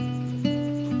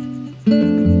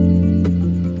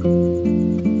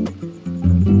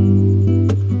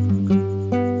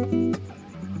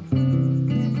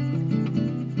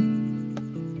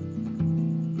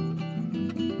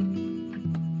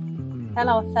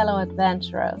fellow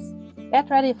adventurers. Get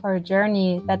ready for a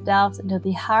journey that delves into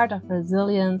the heart of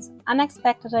resilience,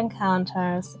 unexpected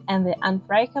encounters, and the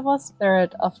unbreakable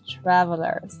spirit of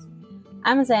travelers.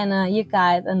 I'm Zena, your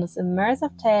guide in this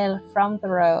immersive tale from the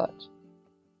road.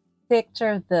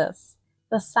 Picture this,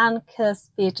 the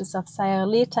sun-kissed beaches of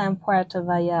Sayulita and Puerto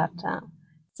Vallarta,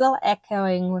 still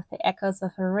echoing with the echoes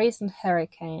of a recent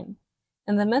hurricane.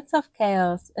 In the midst of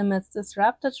chaos, amidst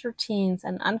disrupted routines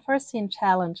and unforeseen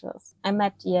challenges, I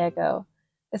met Diego,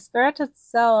 a spirited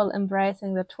soul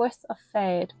embracing the twists of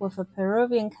fate with a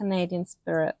Peruvian-Canadian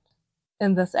spirit.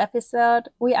 In this episode,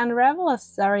 we unravel a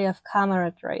story of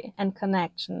camaraderie and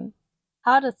connection.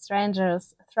 How did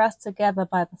strangers, thrust together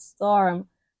by the storm,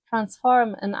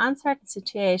 transform an uncertain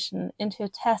situation into a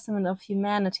testament of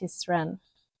humanity's strength?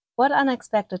 What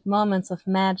unexpected moments of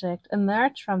magic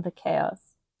emerge from the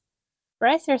chaos?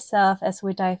 Brace yourself as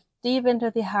we dive deep into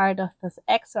the heart of this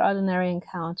extraordinary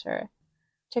encounter.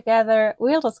 Together,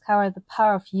 we'll discover the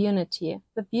power of unity,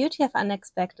 the beauty of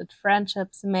unexpected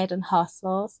friendships made in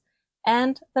hostels,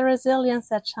 and the resilience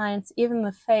that shines even in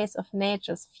the face of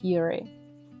nature's fury.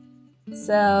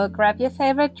 So grab your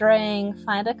favorite drink,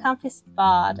 find a comfy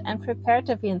spot, and prepare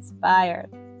to be inspired.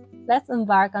 Let's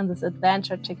embark on this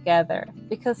adventure together,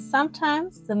 because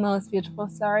sometimes the most beautiful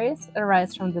stories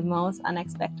arise from the most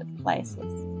unexpected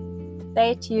places.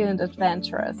 Stay tuned,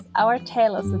 adventurers. Our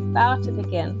tale is about to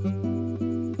begin.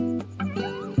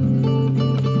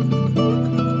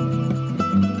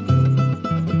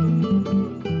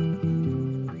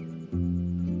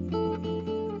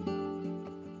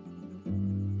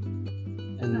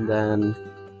 And then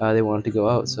they wanted to go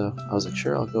out, so I was like,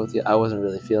 sure, I'll go with you. I wasn't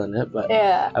really feeling it, but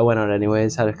Yeah. I went out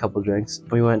anyways, had a couple drinks.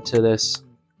 We went to there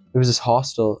was this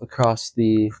hostel across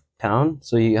the town,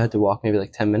 so you had to walk maybe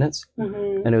like 10 minutes,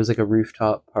 and it was like a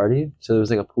rooftop party, so there was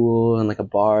like a pool and like a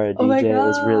bar, a DJ. My God. It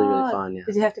was really, really fun, yeah.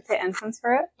 Did you have to pay entrance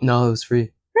for it? No, it was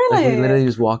free. Really? Like, we literally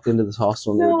just walked into this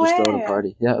hostel and they No were just throwing way. a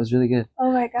party. Yeah, it was really good.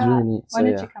 Oh my It was God. really neat. When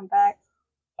So, did you come back?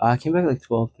 I came back at like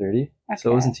 12:30,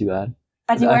 so it wasn't too bad.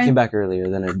 But I came back earlier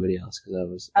than everybody else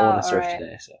because I want to surf alright.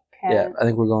 today. So Okay. yeah, I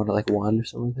think we're going to like 1 or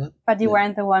something like that. But you Yeah.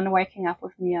 weren't the one waking up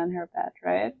with me on her bed,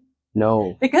 right?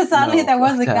 No. Because suddenly No, there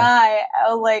was fuck a that. guy.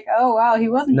 I was like, oh wow, he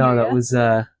wasn't No, here that yet. was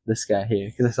this guy here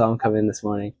because I saw him come in this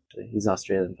morning. He's an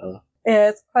Australian fellow. Yeah,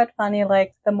 it's quite funny.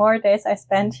 Like, the more days I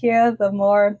spend here, the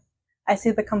more I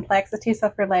see the complexities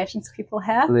of relations people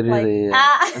have. Literally, like,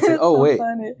 yeah. It's like, it's oh so wait,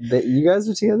 funny. you guys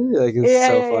are together? Like, it's Yeah,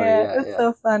 so yeah, funny. yeah. Yeah, It's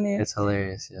so funny. It's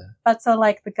hilarious, yeah. But so,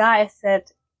 like, the guys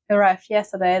that arrived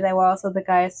yesterday, they were also the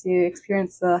guys you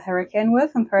experienced the hurricane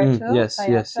with in Puerto Yes,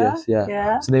 Vallarta.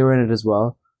 yeah. So they were in it as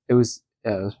well. It was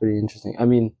pretty interesting. I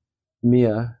mean,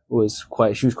 Mia was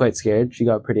quite scared. She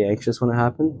got pretty anxious when it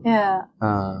happened. Yeah.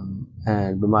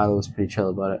 But Milo was pretty chill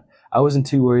about it. I wasn't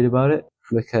too worried about it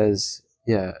because,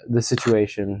 the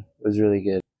situation was really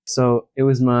good. So it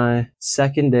was my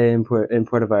second day in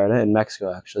Puerto Vallarta in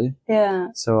Mexico, actually. Yeah.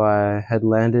 So I had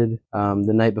landed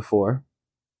the night before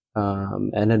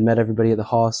and had met everybody at the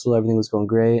hostel. Everything was going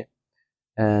great.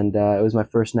 And it was my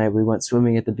first night. We went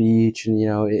swimming at the beach and,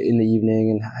 in the evening,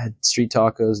 and had street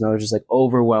tacos. And I was just like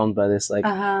overwhelmed by this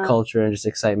culture and just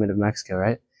excitement of Mexico,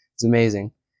 right? It was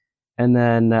amazing. And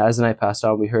then as the night passed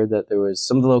on, we heard that there was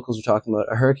some of the locals were talking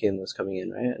about a hurricane that was coming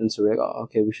in, right? And so we're like, oh,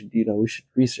 okay, we should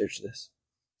research this.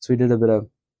 So we did a bit of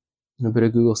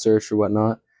Google search or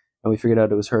whatnot, and we figured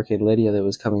out it was Hurricane Lydia that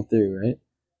was coming through, right?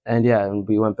 And and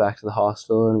we went back to the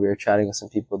hostel and we were chatting with some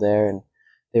people there, and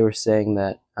they were saying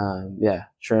that,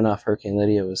 sure enough, Hurricane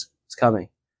Lydia was coming.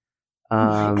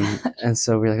 And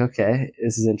so we're like, okay,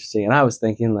 this is interesting. And I was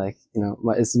thinking, like,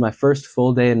 this is my first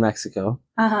full day in Mexico,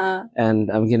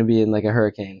 and I'm gonna be in like a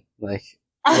hurricane. Like,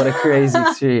 what a crazy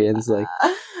experience! Like,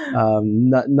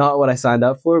 not what I signed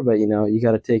up for, but you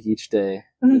got to take each day.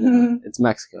 It's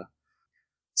Mexico.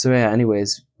 So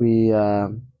anyways,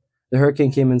 the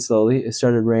hurricane came in slowly. It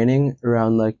started raining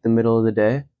around like the middle of the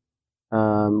day.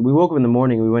 We woke up in the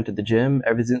morning. We went to the gym.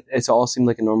 It all seemed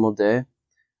like a normal day.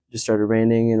 Just started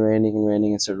raining and raining and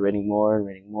raining, and started raining more and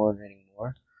raining more and raining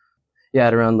more. Yeah,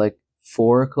 at around like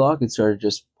 4 o'clock, it started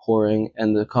just pouring,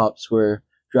 and the cops were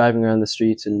driving around the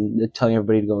streets and telling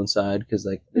everybody to go inside because,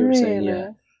 like, they were saying,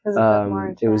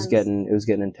 it was getting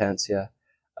intense, yeah.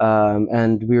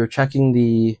 And we were checking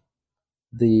we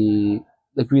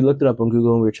looked it up on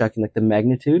Google and we were checking like the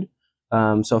magnitude.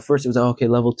 So at first it was okay,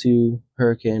 level 2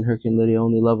 Hurricane Lydia,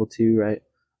 only level 2, right?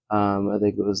 I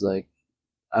think it was like,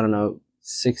 I don't know,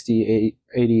 60,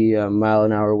 80 mile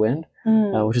an hour wind,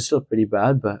 which is still pretty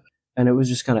bad, and it was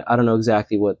just kind of, I don't know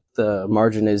exactly what the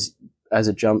margin is as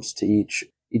it jumps to each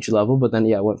level, but then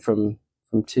it went from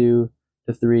 2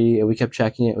 to 3, and we kept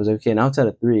checking it. It was like, okay, now it's at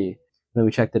a 3. And then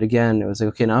we checked it again. It was like,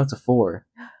 okay, now it's a 4.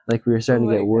 Like we were starting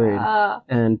to get worried. God.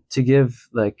 And to give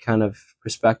like kind of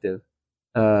perspective,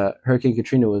 Hurricane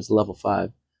Katrina was level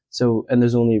 5. So, and I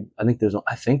think there's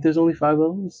only 5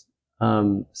 levels.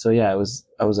 So yeah, I was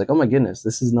like, oh my goodness,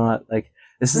 this isn't chill. Like,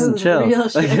 this isn't chill.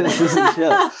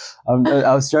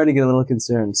 I was starting to get a little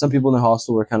concerned. Some people in the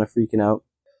hostel were kind of freaking out.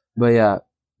 But yeah,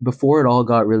 before it all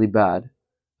got really bad,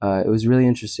 it was really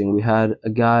interesting. We had a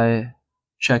guy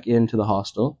check into the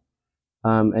hostel,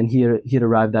 and he had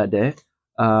arrived that day.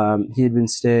 He had been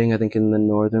staying, I think, in the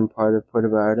northern part of Puerto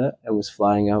Vallarta and was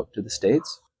flying out to the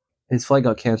States. His flight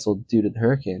got canceled due to the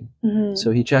hurricane. Mm-hmm.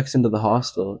 So he checks into the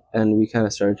hostel, and we kind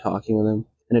of started talking with him.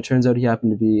 And it turns out he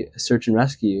happened to be a search and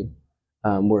rescue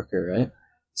worker, right?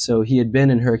 So he had been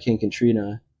in Hurricane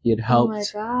Katrina. He had helped. Oh my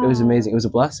God. It was amazing. It was a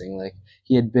blessing. Like,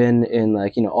 he had been in,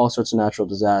 like, you know, all sorts of natural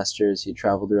disasters. He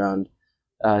traveled around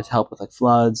to help with like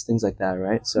floods, things like that,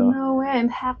 right? So no way, it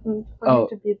happened for him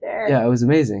to be there. Yeah, it was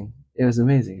amazing. It was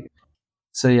amazing.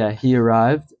 So yeah, he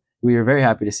arrived. We were very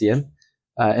happy to see him.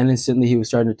 And instantly he was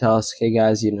starting to tell us, "Hey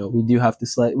guys, you know, we do have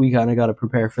to we kind of got to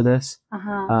prepare for this."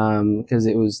 Because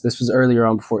this was earlier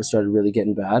on before it started really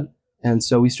getting bad. And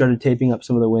so we started taping up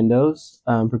some of the windows,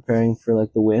 preparing for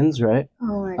like the winds, right?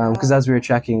 Oh my God. Because as we were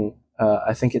checking,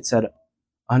 I think it said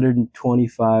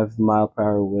 125 mile per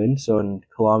hour wind. So in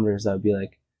kilometers, that would be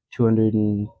like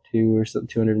 202 or something,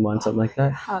 201, something like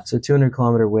that. God. So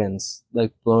 200-kilometer winds,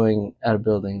 like blowing at a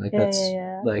building. Like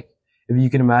like, if you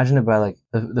can imagine it by like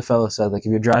the fellow said, like if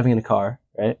you're driving in a car,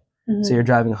 right? Mm-hmm. So you're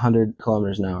driving 100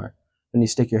 kilometers an hour, and you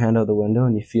stick your hand out the window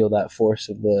and you feel that force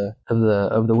of the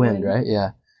wind, right?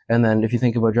 Yeah. And then if you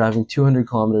think about driving 200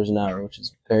 kilometers an hour, which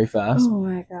is very fast, oh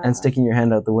my God, and sticking your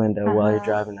hand out the window while you're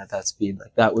driving at that speed,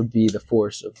 like that would be the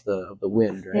force of the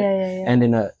wind, right? Yeah. And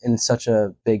in such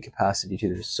a big capacity too,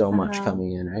 there's so much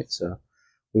coming in, right? So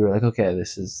we were like, okay,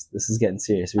 this is getting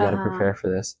serious. We got to prepare for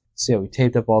this. So yeah, we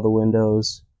taped up all the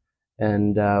windows,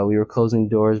 and we were closing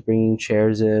doors, bringing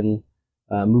chairs in,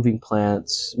 moving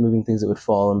plants, moving things that would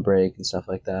fall and break and stuff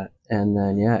like that. And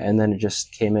then it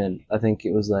just came in. I think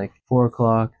it was like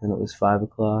 4:00, then it was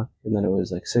 5:00, and then it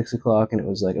was like 6:00, and it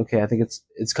was like, okay, I think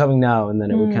it's coming now. And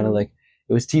then it would kind of like,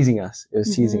 it was teasing us.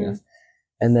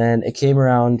 And then it came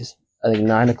around, I think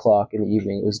 9:00 in the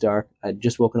evening. It was dark. I'd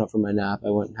just woken up from my nap. I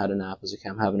went and had a nap. I was like,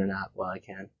 I'm having a nap while I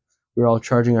can. We were all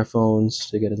charging our phones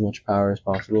to get as much power as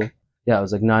possible. Yeah, it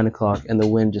was like 9:00, and the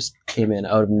wind just came in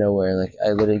out of nowhere. Like,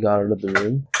 I literally got out of the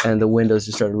room, and the windows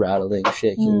just started rattling,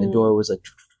 shaking. The door was like,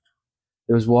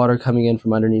 there was water coming in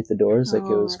from underneath the doors. Like,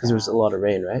 it was because there was a lot of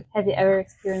rain, right? Have you ever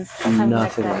experienced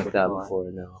nothing like that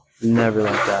before? No, never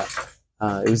like that.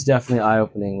 It was definitely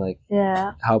eye-opening, like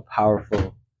how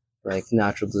powerful like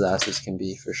natural disasters can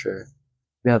be, for sure.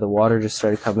 Yeah, the water just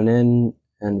started coming in,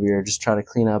 and we were just trying to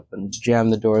clean up and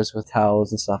jam the doors with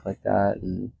towels and stuff like that,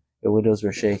 and the windows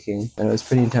were shaking, and it was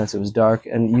pretty intense. It was dark,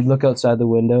 and you'd look outside the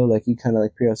window, like you kind of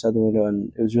like peer outside the window,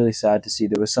 and it was really sad to see.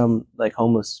 There was some like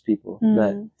homeless people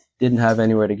that didn't have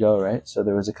anywhere to go, right? So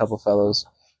there was a couple fellows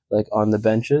like on the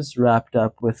benches wrapped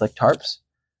up with like tarps,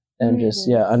 and just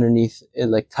underneath it,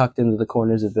 like tucked into the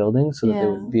corners of buildings so that they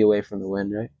would be away from the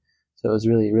wind, right? So it was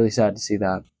really, really sad to see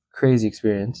that. Crazy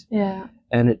experience. Yeah.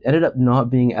 And it ended up not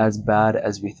being as bad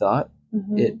as we thought.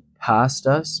 It passed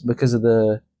us because of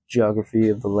the geography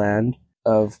of the land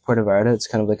of Puerto Vallarta. It's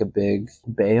kind of like a big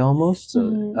bay almost.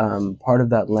 So part of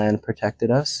that land protected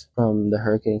us from the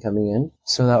hurricane coming in.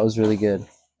 So that was really good.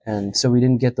 And so we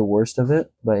didn't get the worst of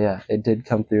it, but yeah, it did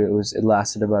come through. It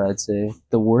lasted about, I'd say,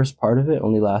 the worst part of it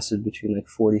only lasted between like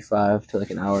 45 to like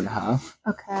an hour and a half.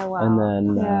 Okay, wow.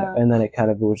 And then it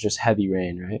kind of, it was just heavy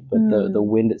rain, right? But the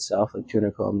wind itself, like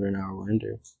 200-kilometer an hour wind,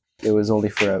 it was only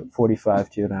for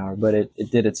 45 to an hour, but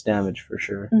it did its damage for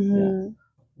sure.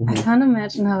 I can't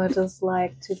imagine how it is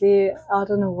like to be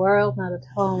out in the world, not at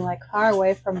home, like far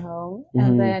away from home,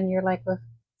 and then you're like with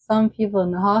some people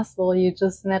in the hostel you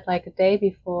just met like a day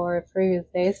before, previous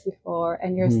days before,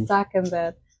 and you're stuck in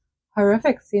that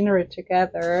horrific scenery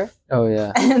together. Oh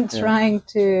yeah. And trying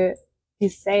to be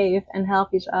safe and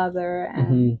help each other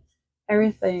and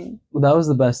everything. Well, that was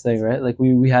the best thing, right? Like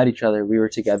we had each other. We were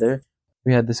together.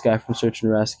 We had this guy from Search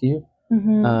and Rescue.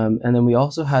 And then we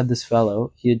also had this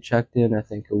fellow. He had checked in, I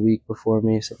think, a week before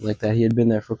me, something like that. He had been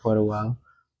there for quite a while,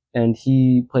 and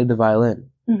he played the violin.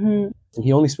 And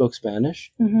he only spoke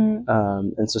Spanish.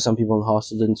 And so some people in the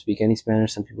hostel didn't speak any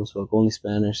Spanish. Some people spoke only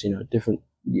Spanish. You know, different.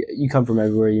 You come from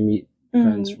everywhere. You meet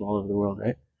friends from all over the world,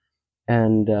 right?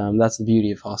 And that's the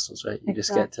beauty of hostels, right? You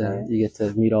just get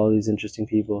to meet all these interesting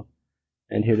people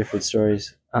and hear different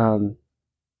stories. But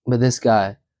this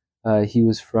guy, He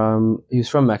was from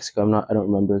Mexico. I don't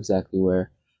remember exactly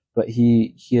where, but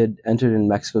he had entered in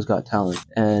Mexico's Got Talent,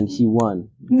 and he won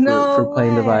for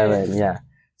playing the violin. Yeah.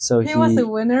 So he was the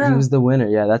winner. He was the winner.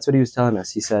 Yeah, that's what he was telling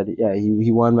us. He said, yeah,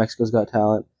 he won Mexico's Got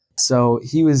Talent. So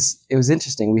it was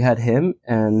interesting. We had him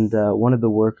and one of the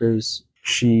workers.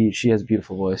 She has a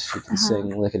beautiful voice. She can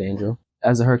sing like an angel.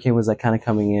 As the hurricane was like kind of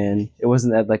coming in, it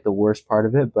wasn't at like the worst part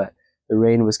of it, but the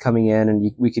rain was coming in,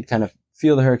 and we could kind of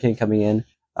feel the hurricane coming in.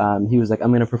 He was like, "I'm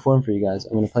going to perform for you guys.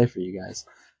 I'm going to play for you guys."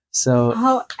 So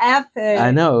how epic!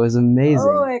 I know, it was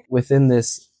amazing. Within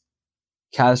this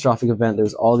catastrophic event, there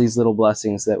was all these little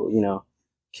blessings that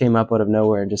came up out of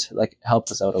nowhere and just like helped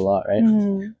us out a lot, right?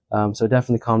 So it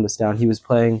definitely calmed us down. He was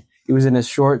playing. He was in his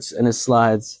shorts and his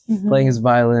slides, playing his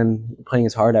violin, playing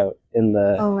his heart out in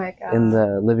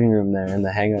the living room there, in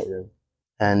the hangout room,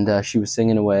 and she was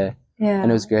singing away. Yeah.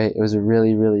 And it was great. It was a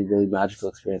really, really, really magical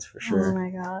experience for sure. Oh my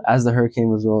God. As the hurricane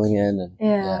was rolling in,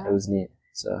 and it was neat.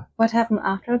 So what happened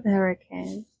after the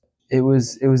hurricane? It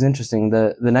was interesting.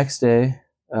 The next day,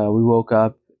 we woke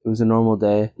up. It was a normal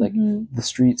day. Like the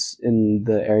streets in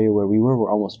the area where we were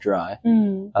almost dry,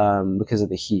 because of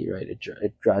the heat. Right,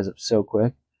 it dries up so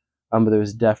quick. But there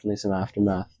was definitely some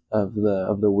aftermath of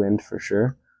the wind for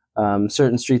sure.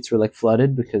 Certain streets were like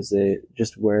flooded because they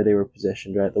just where they were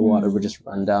positioned, right? The water would just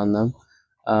run down them.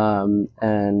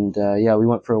 We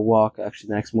went for a walk actually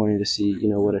the next morning to see,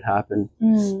 what had happened.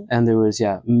 And there was,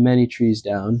 many trees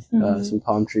down, some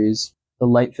palm trees, the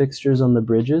light fixtures on the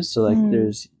bridges. So like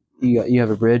you have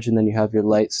a bridge, and then you have your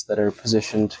lights that are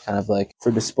positioned kind of like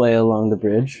for display along the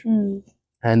bridge.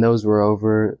 And those were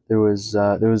over. There was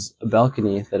a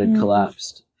balcony that had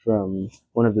collapsed from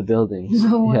one of the buildings.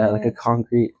 Like a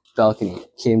concrete balcony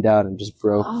came down and just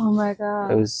broke. Oh my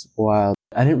God. It was wild.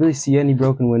 I didn't really see any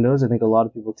broken windows. I think a lot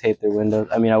of people taped their windows.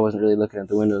 I mean, I wasn't really looking at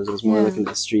the windows. I was more looking at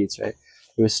the streets, right?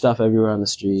 There was stuff everywhere on the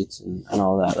streets and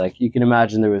all that. Like, you can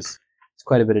imagine there was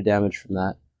quite a bit of damage from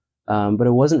that. But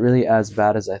it wasn't really as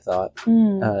bad as I thought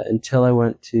until I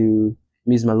went to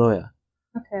Mismaloya.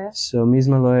 Okay. So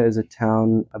Mismaloya is a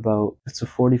town it's a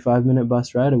 45-minute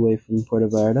bus ride away from Puerto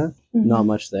Vallarta. Not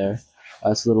much there.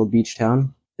 It's a little beach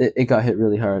town. It got hit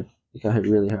really hard.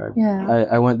 Yeah.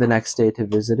 I went the next day to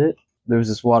visit it. There was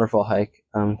this waterfall hike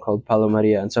called Palo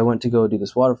Maria, and so I went to go do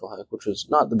this waterfall hike, which was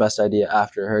not the best idea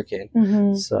after a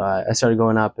hurricane. So I started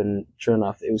going up, and sure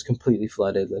enough, it was completely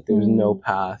flooded. Like, there was no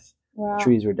path. Wow.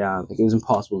 Trees were down. Like, it was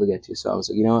impossible to get to. So I was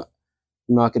like, you know what?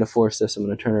 I'm not going to force this. I'm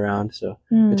going to turn around. So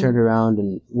I turned around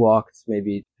and walked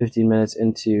maybe 15 minutes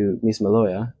into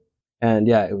Mismaloya. And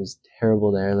it was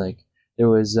terrible there. Like, there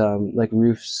was like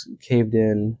roofs caved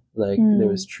in. Like, there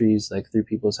was trees like through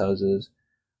people's houses.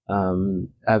 I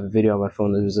have a video on my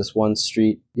phone. There was this one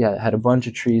street. It had a bunch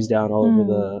of trees down all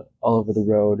over the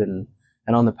road and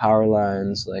on the power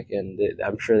lines. Like, and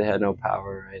I'm sure they had no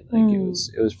power. Right. Like,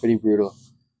 it was pretty brutal.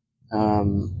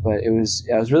 But it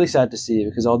was really sad to see,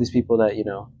 because all these people that,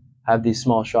 have these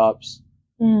small shops,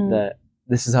 that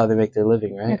this is how they make their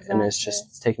living, right? Exactly. And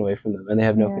it's taken away from them, and they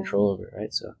have no control over it,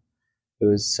 right? So it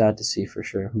was sad to see for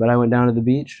sure. But I went down to the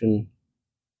beach and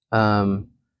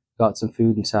got some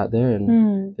food and sat there,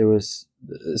 and there was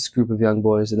this group of young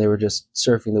boys, and they were just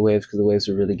surfing the waves because the waves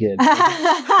were really good.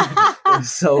 It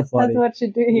was so funny. That's what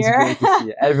you do here. It's great to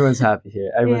see. Everyone's happy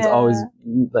here. Everyone's always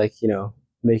like,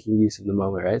 making use of the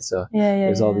moment, right? So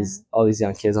there's all these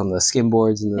young kids on the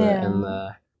skimboards and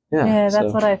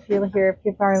that's what I feel here.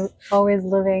 People are always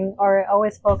living or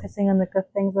always focusing on the good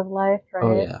things of life, right?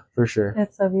 Oh yeah, for sure.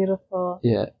 It's so beautiful.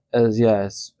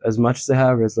 As much as they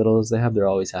have or as little as they have, they're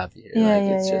always happy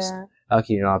here. Just, how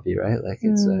can you not be, right? Like,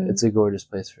 it's a gorgeous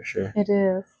place for sure. It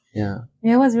is. Yeah.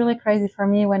 It was really crazy for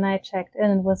me when I checked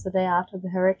in. It was the day after the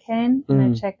hurricane, and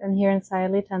I checked in here in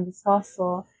Sayulita in this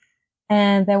hostel.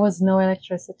 And there was no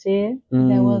electricity.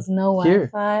 There was no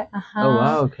Wi-Fi. Oh,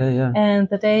 wow. Okay, yeah. And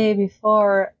the day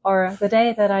before, or the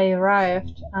day that I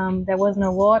arrived, there was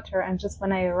no water. And just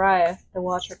when I arrived, the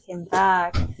water came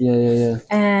back. Yeah.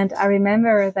 And I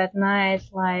remember that night,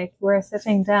 like, we were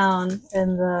sitting down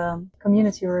in the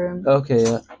community room. Okay,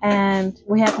 yeah. And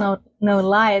we had no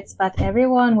lights, but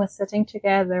everyone was sitting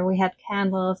together. We had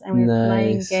candles, and we were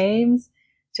playing games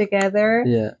together,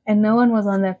 and no one was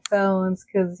on their phones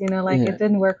because it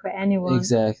didn't work for anyone,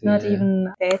 exactly, not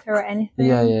even data or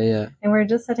anything. And we're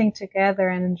just sitting together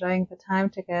and enjoying the time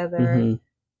together, and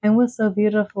it was so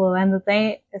beautiful. And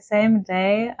the same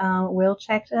day Will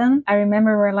checked in, I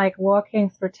remember we're like walking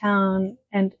through town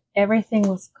and everything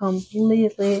was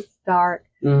completely dark.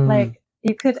 Like,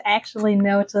 you could actually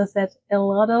notice that a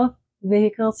lot of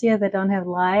vehicles here that don't have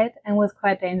light, and was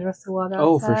quite dangerous to walk outside.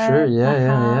 Oh, for sure.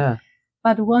 Yeah.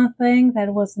 But one thing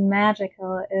that was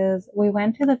magical is we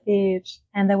went to the beach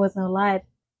and there was no light.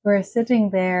 We were sitting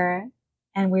there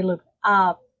and we looked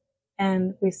up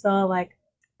and we saw like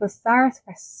the stars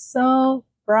were so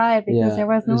bright because there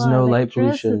was no light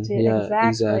pollution. electricity. Yeah,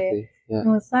 Exactly. Yeah. It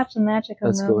was such a magical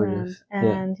That's moment. gorgeous.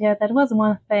 And that was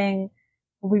one thing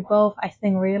we both, I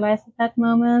think, realized at that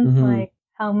moment, like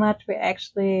how much we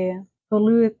actually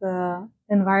pollute the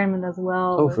environment as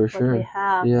well with for what sure. we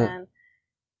have. Yeah. And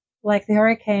like the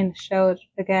hurricane showed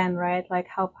again, right? Like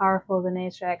how powerful the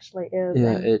nature actually is.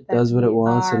 Yeah, it does what it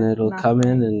wants and it'll come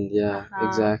in and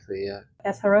exactly. Yeah.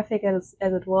 As horrific as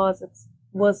it was, it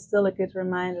was still a good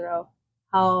reminder of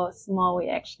how small we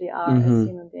actually are as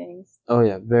human beings. Oh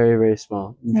yeah, very, very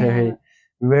small. Very,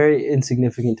 very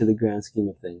insignificant to the grand scheme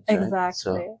of things. Right? Exactly.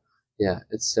 So yeah,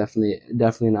 it's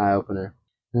definitely an eye opener.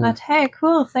 Yeah. But hey,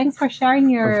 cool. Thanks for sharing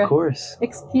your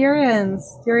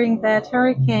experience during that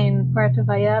hurricane, Puerto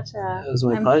Vallarta. It was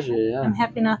my pleasure, yeah. I'm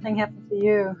happy nothing happened to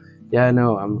you. Yeah,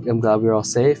 no, I'm glad we were all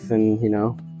safe, and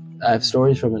I have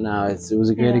stories from it now. It was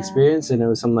a great experience, and it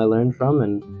was something I learned from,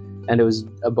 and it was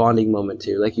a bonding moment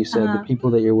too. Like you said, the people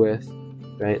that you're with,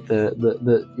 right?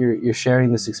 You're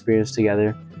sharing this experience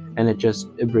together. And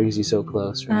it brings you so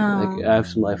close, right? Like I have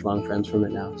some lifelong friends from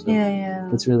it now. So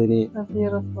it's really neat. That's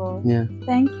beautiful. Yeah.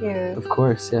 Thank you. Of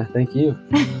course, yeah. Thank you.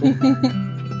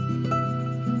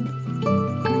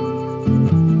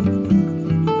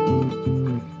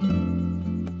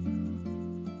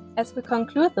 As we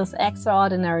conclude this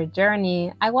extraordinary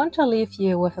journey, I want to leave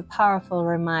you with a powerful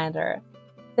reminder.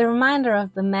 The reminder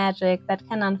of the magic that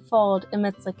can unfold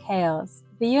amidst the chaos,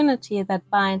 the unity that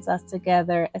binds us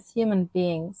together as human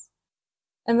beings.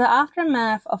 In the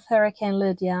aftermath of Hurricane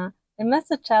Lydia, amidst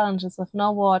the challenges of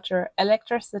no water,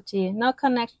 electricity, no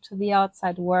connection to the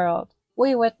outside world,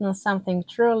 we witnessed something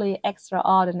truly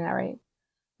extraordinary.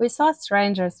 We saw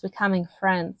strangers becoming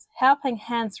friends, helping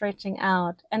hands reaching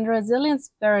out, and a resilient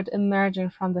spirit emerging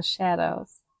from the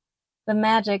shadows. The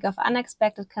magic of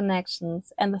unexpected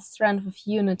connections and the strength of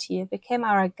unity became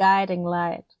our guiding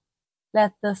light.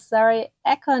 Let this story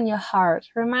echo in your heart,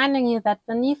 reminding you that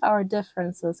beneath our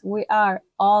differences, we are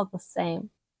all the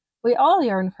same. We all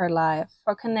yearn for life,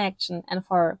 for connection, and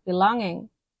for belonging.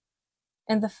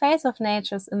 In the face of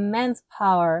nature's immense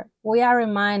power, we are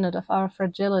reminded of our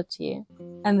fragility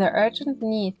and the urgent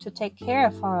need to take care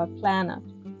of our planet.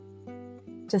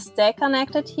 To stay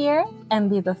connected here and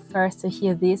be the first to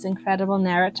hear these incredible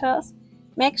narratives,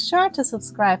 make sure to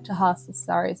subscribe to Hostel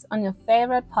Stories on your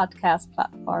favorite podcast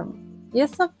platform. Your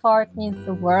support means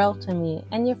the world to me,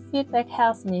 and your feedback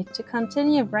helps me to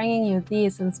continue bringing you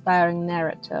these inspiring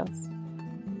narratives.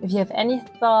 If you have any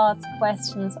thoughts,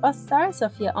 questions, or stories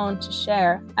of your own to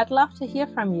share, I'd love to hear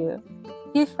from you.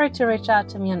 Feel free to reach out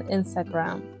to me on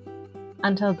Instagram.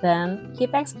 Until then,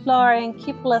 keep exploring,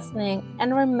 keep listening,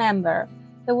 and remember,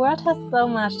 the world has so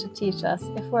much to teach us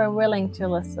if we're willing to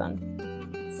listen.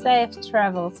 Safe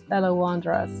travels, fellow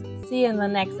wanderers. See you in the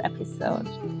next episode.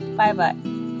 Bye-bye.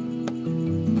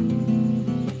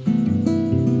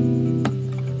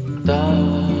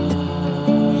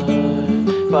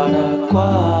 Para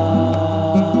cual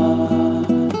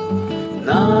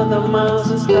nada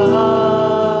más estar,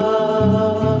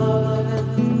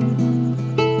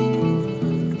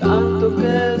 tanto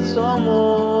que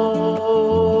somos.